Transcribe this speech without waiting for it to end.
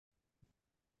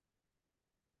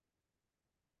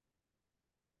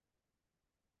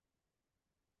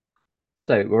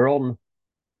So we're on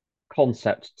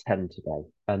concept 10 today,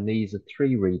 and these are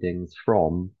three readings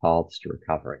from Paths to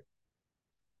Recovery.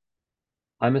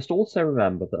 I must also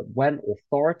remember that when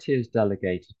authority is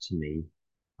delegated to me,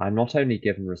 I'm not only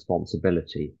given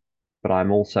responsibility, but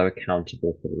I'm also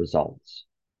accountable for the results.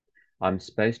 I'm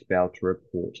supposed to be able to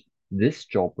report, this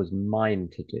job was mine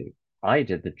to do. I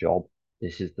did the job,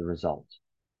 this is the result.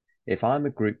 If I'm a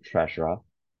group treasurer,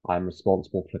 I'm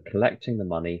responsible for collecting the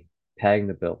money, paying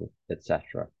the bill,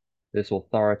 etc. This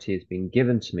authority has been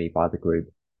given to me by the group,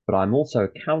 but I'm also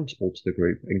accountable to the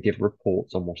group and give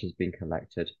reports on what has been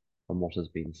collected and what has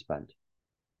been spent.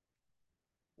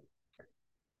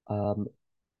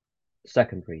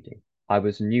 Second reading. I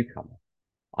was a newcomer.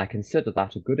 I consider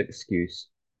that a good excuse,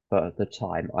 but at the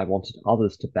time I wanted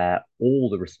others to bear all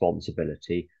the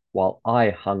responsibility while I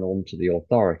hung on to the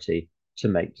authority to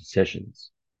make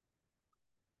decisions.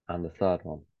 And the third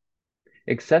one.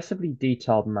 Excessively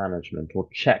detailed management or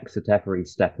checks at every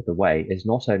step of the way is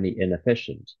not only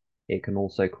inefficient, it can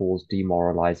also cause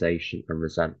demoralization and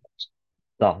resentment.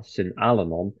 Thus, in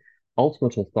Al-Anon,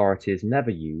 ultimate authority is never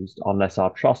used unless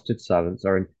our trusted servants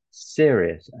are in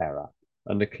serious error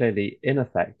and are clearly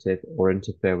ineffective or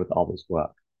interfere with others'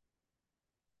 work.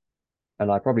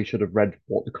 And I probably should have read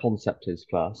what the concept is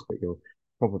first, but you're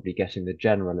probably getting the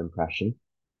general impression.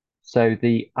 So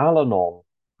the Al-Anon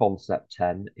concept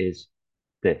 10 is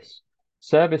this.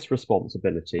 Service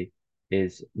responsibility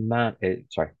is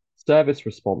service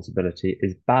responsibility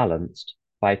is balanced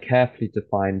by carefully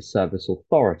defined service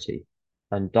authority,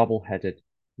 and double-headed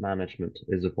management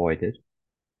is avoided.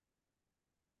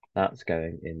 That's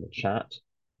going in the chat.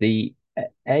 The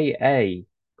AA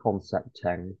concept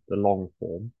 10, the long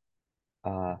form,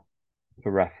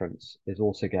 for reference, is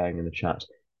also going in the chat.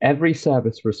 Every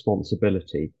service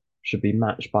responsibility should be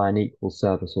matched by an equal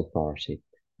service authority.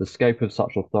 The scope of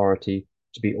such authority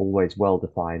to be always well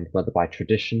defined, whether by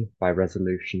tradition, by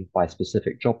resolution, by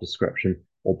specific job description,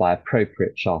 or by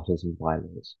appropriate charters and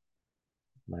bylaws.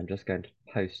 And I'm just going to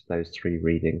post those three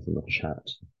readings in the chat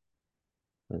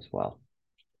as well.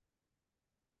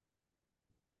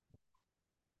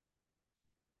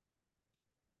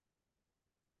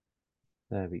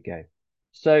 There we go.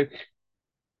 So,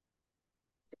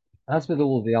 as with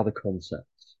all the other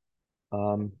concepts,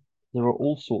 there are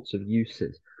all sorts of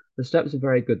uses. The steps are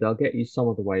very good. They'll get you some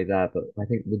of the way there, but I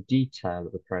think the detail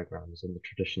of the programs and the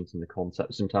traditions and the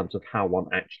concepts in terms of how one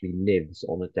actually lives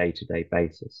on a day-to-day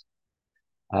basis.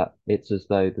 It's as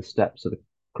though the steps of the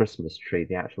Christmas tree,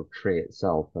 the actual tree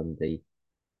itself, and the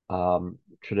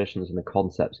traditions and the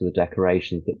concepts of the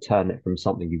decorations that turn it from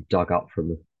something you've dug up from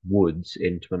the woods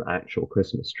into an actual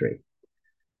Christmas tree,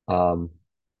 or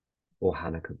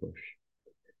Hanukkah bush.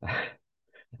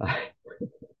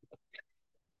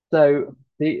 So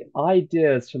the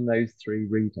ideas from those three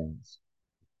readings,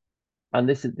 and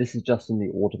this is just in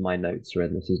the order my notes are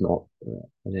in. This is not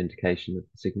an indication of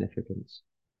significance.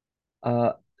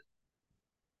 Uh,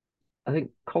 I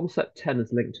think concept 10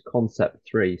 is linked to concept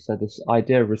 3. So this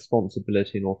idea of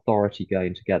responsibility and authority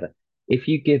going together. If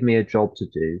you give me a job to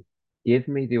do, give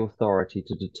me the authority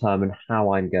to determine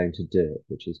how I'm going to do it,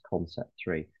 which is concept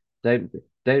 3.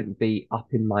 Don't be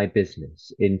up in my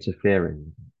business,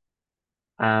 interfering.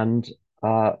 And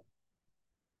I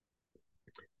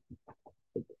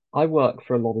work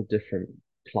for a lot of different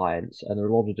clients and a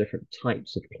lot of different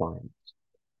types of clients.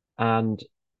 And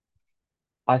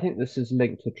I think this is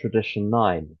linked to tradition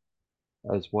 9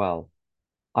 as well.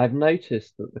 I've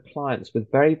noticed that the clients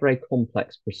with very, very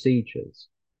complex procedures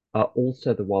are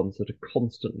also the ones that are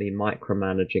constantly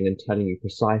micromanaging and telling you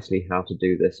precisely how to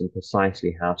do this and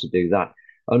precisely how to do that.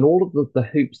 And all of the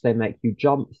hoops they make you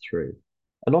jump through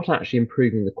are not actually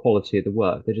improving the quality of the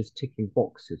work. They're just ticking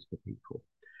boxes for people.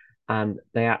 And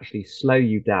they actually slow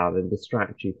you down and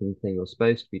distract you from the thing you're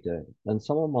supposed to be doing. And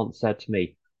someone once said to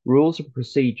me, rules and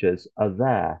procedures are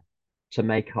there to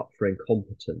make up for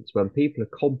incompetence. When people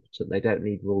are competent, they don't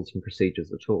need rules and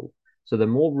procedures at all. So the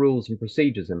more rules and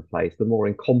procedures in place, the more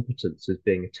incompetence is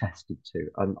being attested to.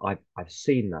 And I've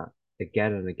seen that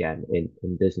again and again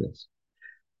in business.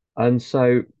 And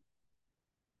so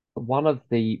one of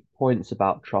the points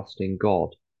about trusting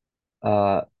God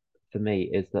uh, for me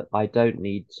is that I don't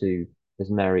need to, as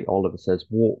Mary Oliver says,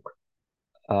 walk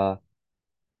uh,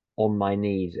 on my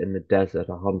knees in the desert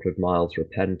 100 miles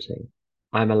repenting.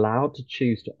 I'm allowed to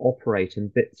choose to operate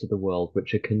in bits of the world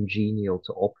which are congenial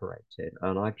to operate in.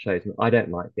 And I've chosen, I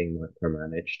don't like being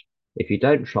micromanaged. If you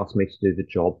don't trust me to do the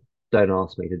job, don't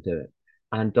ask me to do it.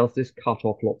 And does this cut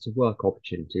off lots of work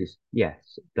opportunities?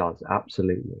 Yes, it does,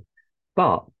 absolutely.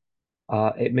 But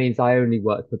it means I only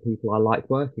work for people I like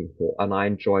working for, and I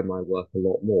enjoy my work a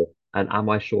lot more. And am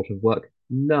I short of work?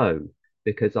 No,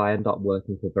 because I end up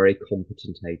working for very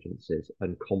competent agencies,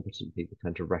 and competent people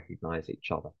tend to recognize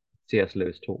each other. C.S.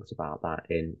 Lewis talks about that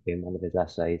in one of his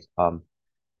essays.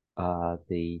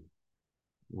 The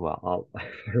well, if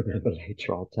I remember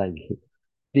later, I'll tell you.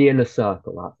 The inner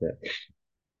circle, that's it.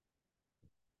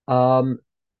 Um,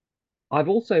 I've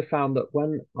also found that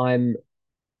when I'm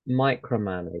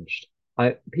micromanaged,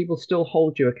 I people still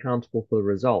hold you accountable for the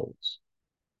results,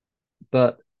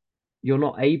 but you're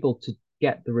not able to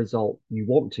get the result you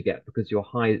want to get because your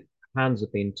hands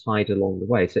have been tied along the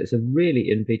way. So it's a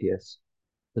really invidious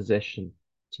position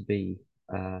to be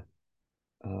uh,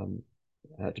 um,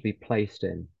 to be placed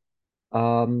in.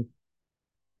 Um,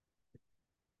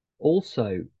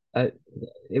 Also, uh,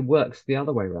 it works the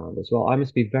other way around as well. I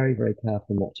must be very, very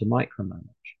careful not to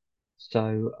micromanage.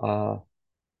 So,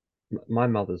 my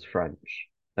mother's French,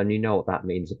 and you know what that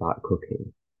means about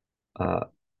cooking. Uh,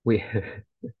 we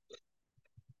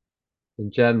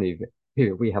in Germany,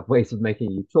 we have ways of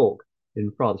making you talk.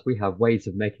 In France, we have ways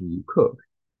of making you cook.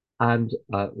 And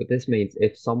what this means,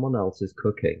 if someone else is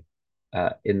cooking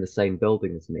in the same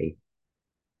building as me,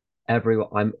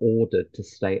 I'm ordered to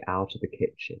stay out of the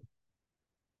kitchen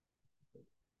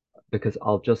because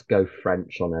I'll just go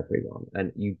French on everyone,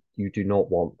 and you do not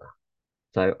want that.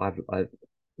 So I've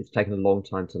it's taken a long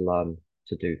time to learn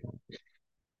to do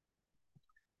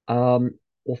that.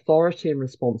 Authority and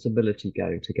responsibility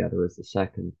going together is the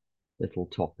second little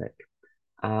topic,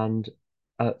 and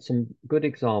some good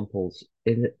examples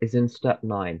is in step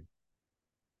nine.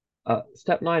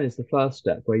 Step nine is the first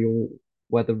step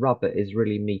where the rubber is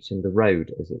really meeting the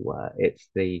road, as it were. It's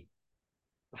the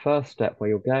first step where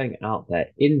you're going out there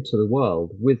into the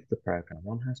world with the program.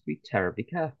 One has to be terribly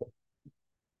careful.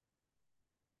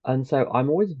 And so I'm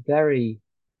always very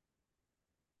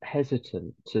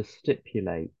hesitant to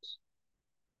stipulate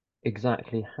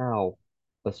exactly how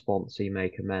a sponsee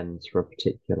make amends for a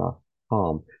particular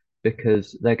harm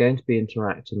because they're going to be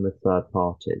interacting with third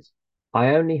parties.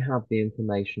 I only have the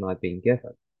information I've been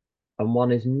given, and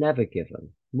one is never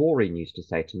given. Maureen used to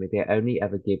say to me, they only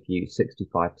ever give you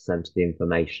 65% of the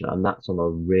information, and that's on a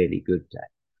really good day.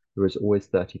 There is always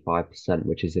 35%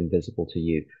 which is invisible to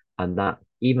you, and that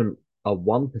even a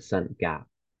 1% gap,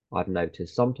 I've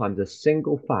noticed, sometimes a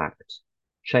single fact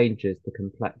changes the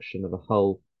complexion of a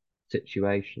whole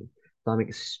situation. So I'm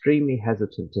extremely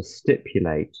hesitant to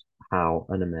stipulate how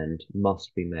an amend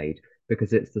must be made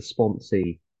because it's the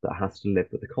sponsee that has to live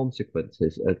with the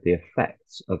consequences of the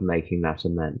effects of making that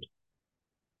amend.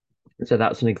 So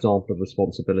that's an example of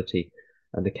responsibility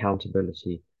and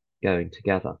accountability going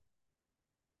together.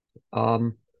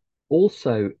 Um,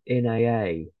 Also in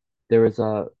AA, there is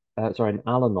in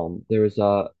Al-Anon, there is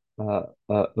an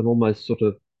almost sort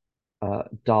of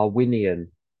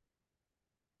Darwinian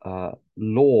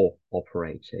law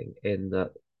operating in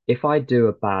that if I do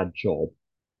a bad job,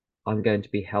 I'm going to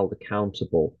be held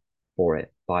accountable for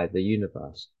it by the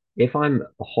universe. If I'm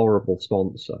a horrible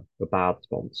sponsor, a bad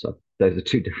sponsor, those are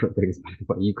two different things, by the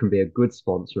way. You can be a good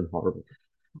sponsor and horrible.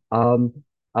 Um,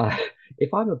 uh,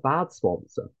 if I'm a bad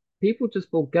sponsor, people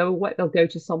just will go away, they'll go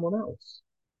to someone else.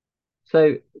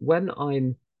 So when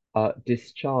I'm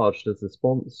discharged as a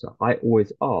sponsor, I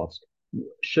always ask,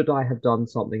 should I have done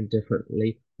something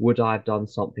differently? Would I have done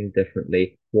something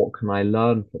differently? What can I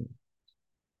learn from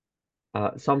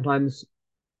it? Sometimes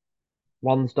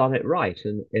one's done it right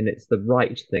and it's the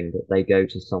right thing that they go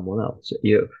to someone else.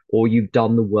 Or you've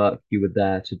done the work you were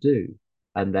there to do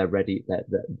and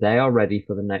they are ready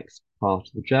for the next part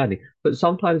of the journey. But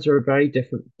sometimes there are very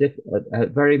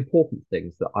very important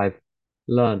things that I've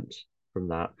learnt from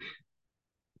that.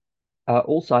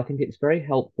 Also, I think it's very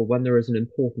helpful when there is an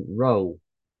important role,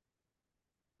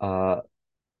 uh,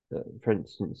 for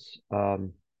instance,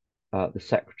 the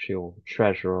secretary or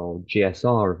treasurer or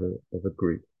GSR of a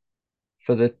group,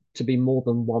 for there to be more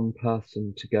than one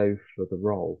person to go for the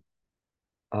role.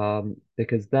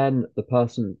 Because then the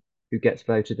person who gets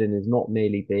voted in is not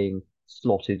merely being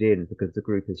slotted in because the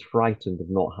group is frightened of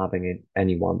not having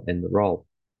anyone in the role.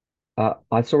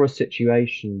 I saw a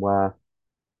situation where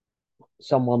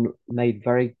someone made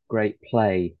very great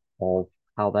play of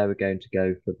how they were going to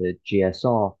go for the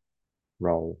GSR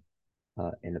role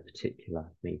in a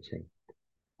particular meeting.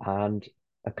 And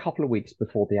a couple of weeks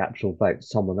before the actual vote,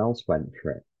 someone else went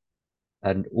for it.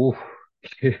 And oof,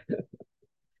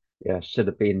 yeah, should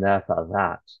have been there for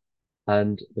that.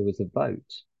 And there was a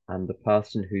vote, and the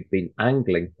person who'd been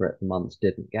angling for it for months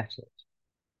didn't get it.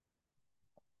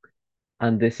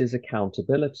 And this is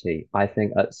accountability. I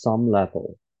think at some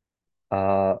level,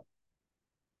 uh,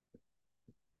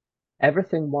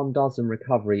 everything one does in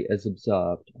recovery is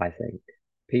observed, I think,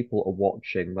 people are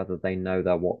watching, whether they know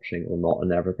they're watching or not,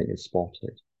 and everything is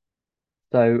spotted.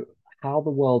 So how the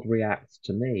world reacts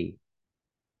to me,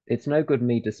 it's no good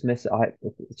me dismiss it.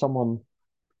 Someone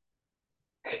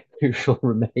who shall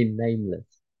remain nameless,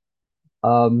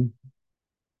 um,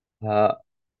 uh,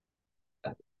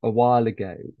 a while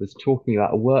ago was talking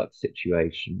about a work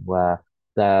situation where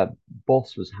their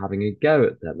boss was having a go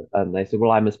at them, and they said,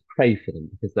 "Well, I must pray for them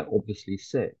because they're obviously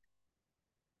sick."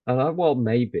 And well,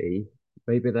 maybe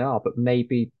they are, but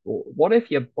maybe, what if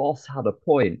your boss had a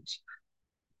point?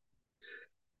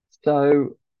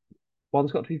 So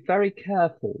one's got to be very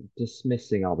careful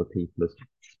dismissing other people as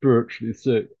spiritually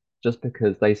sick just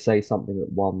because they say something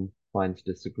that one finds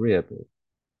disagreeable.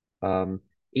 Um,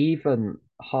 Even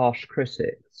harsh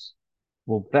critics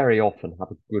will very often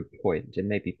have a good point. It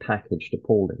may be packaged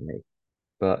appallingly,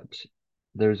 but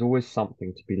there's always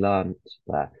something to be learned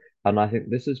there. And I think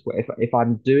this is where, if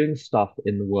I'm doing stuff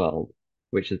in the world,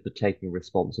 which is the taking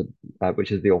responsibility,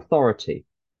 which is the authority,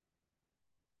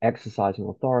 exercising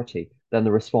authority, then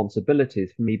the responsibility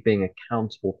is for me being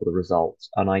accountable for the results,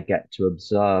 and I get to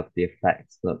observe the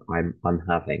effects that I'm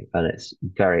having, and it's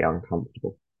very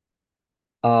uncomfortable.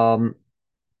 Um,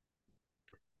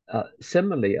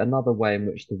 Similarly, another way in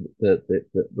which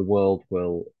the world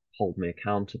will hold me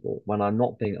accountable when I'm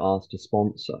not being asked to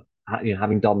sponsor,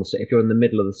 having done the if you're in the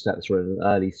middle of the steps or in an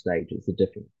early stage, it's a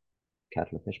different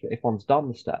kettle of fish. But if one's done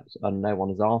the steps and no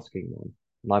one is asking them,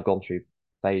 and I've gone through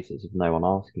phases of no one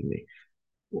asking me,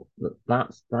 well,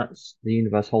 that's the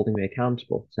universe holding me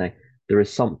accountable, saying there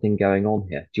is something going on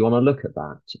here. Do you want to look at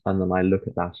that? And then I look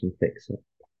at that and fix it.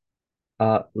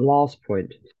 Last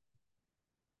point,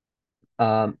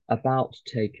 about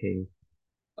taking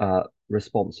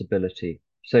responsibility.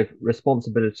 So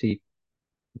responsibility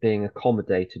being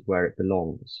accommodated where it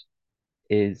belongs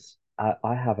is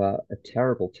I have a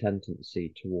terrible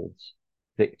tendency towards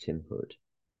victimhood.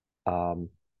 Um,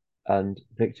 and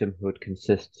victimhood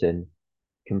consists in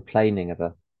complaining of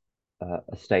a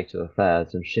state of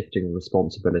affairs and shifting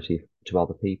responsibility to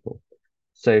other people.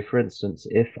 So, for instance,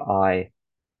 if I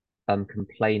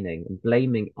complaining and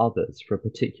blaming others for a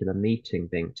particular meeting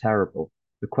being terrible.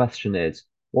 The question is,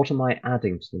 what am I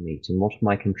adding to the meeting? What am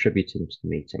I contributing to the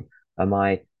meeting? Am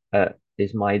I,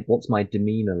 what's my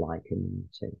demeanor like in the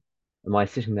meeting? Am I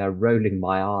sitting there rolling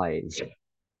my eyes?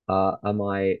 Am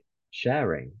I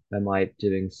sharing? Am I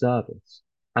doing service?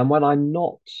 And when I'm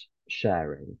not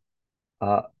sharing,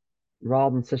 uh,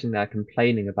 rather than sitting there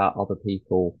complaining about other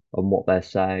people and what they're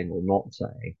saying or not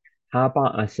saying, how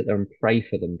about I sit there and pray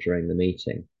for them during the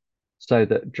meeting? So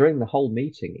that during the whole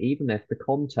meeting, even if the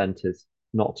content is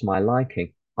not to my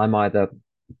liking, I'm either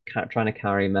trying to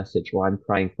carry a message or I'm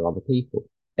praying for other people.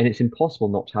 And it's impossible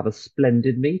not to have a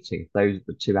splendid meeting. Those are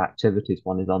the two activities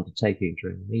one is undertaking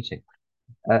during the meeting.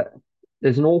 Uh,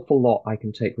 there's an awful lot I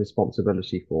can take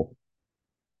responsibility for.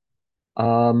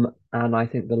 And I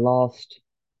think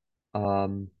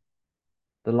um,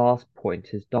 the last point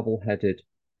is double-headed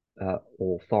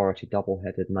authority,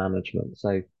 double-headed management.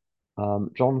 So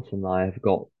Jonathan and I have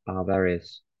got our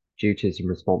various duties and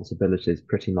responsibilities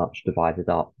pretty much divided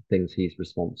up, things he's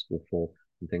responsible for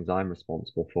and things I'm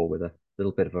responsible for, with a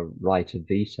little bit of a right of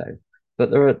veto. But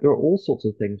there are all sorts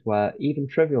of things where even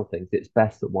trivial things, it's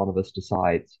best that one of us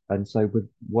decides. And so with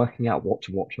working out what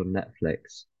to watch on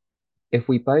Netflix, if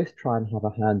we both try and have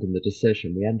a hand in the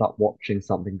decision, we end up watching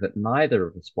something that neither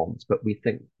of us wants, but we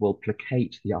think will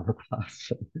placate the other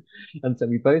person. And so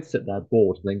we both sit there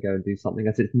bored and then go and do something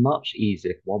else. It's much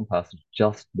easier for one person to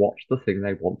just watch the thing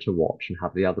they want to watch and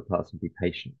have the other person be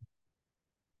patient.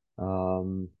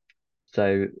 Um,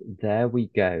 so there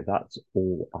we go. That's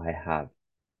all I have.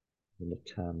 I'm going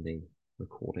to turn the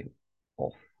recording